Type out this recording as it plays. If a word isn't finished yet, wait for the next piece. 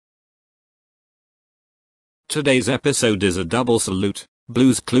Today's episode is a double salute,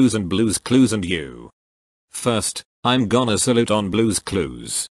 Blue's Clues and you. First, I'm gonna salute on Blue's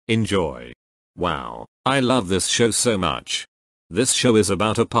Clues. Enjoy. Wow, I love this show so much. This show is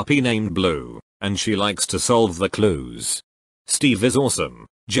about a puppy named Blue, and she likes to solve the clues. Steve is awesome,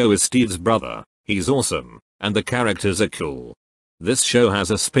 Joe is Steve's brother, he's awesome, and the characters are cool. This show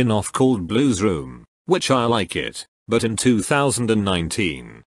has a spin-off called Blue's Room, which I like it, but in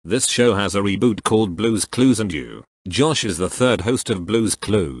 2019, this show has a reboot called Blue's Clues and you. Josh is the third host of Blue's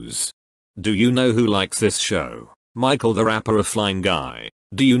Clues. Do you know who likes this show? Michael the rapper a flying guy.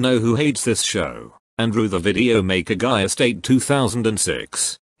 Do you know who hates this show? Andrew the video maker guy estate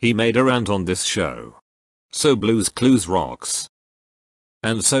 2006. He made a rant on this show. So Blue's Clues rocks.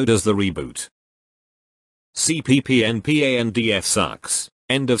 And so does the reboot. CPPNPANDF sucks.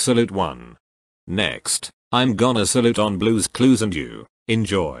 End of salute 1. Next, I'm gonna salute on Blue's Clues and you.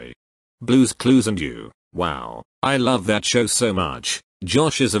 Enjoy. Blue's Clues and you. Wow, I love that show so much.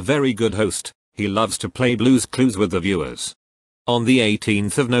 Josh is a very good host. He loves to play Blue's Clues with the viewers. On the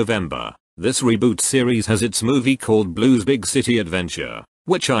 18th of November, this reboot series has its movie called Blue's Big City Adventure,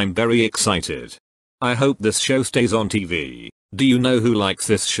 which I'm very excited. I hope this show stays on TV. Do you know who likes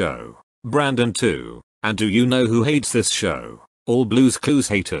this show? Brandon too. And do you know who hates this show? All Blue's Clues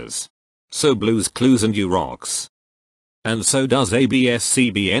haters. So Blue's Clues and you rocks. And so does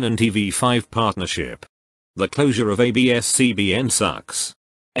ABS-CBN and TV5 partnership. The closure of ABS-CBN sucks.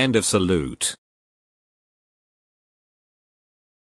 End of salute.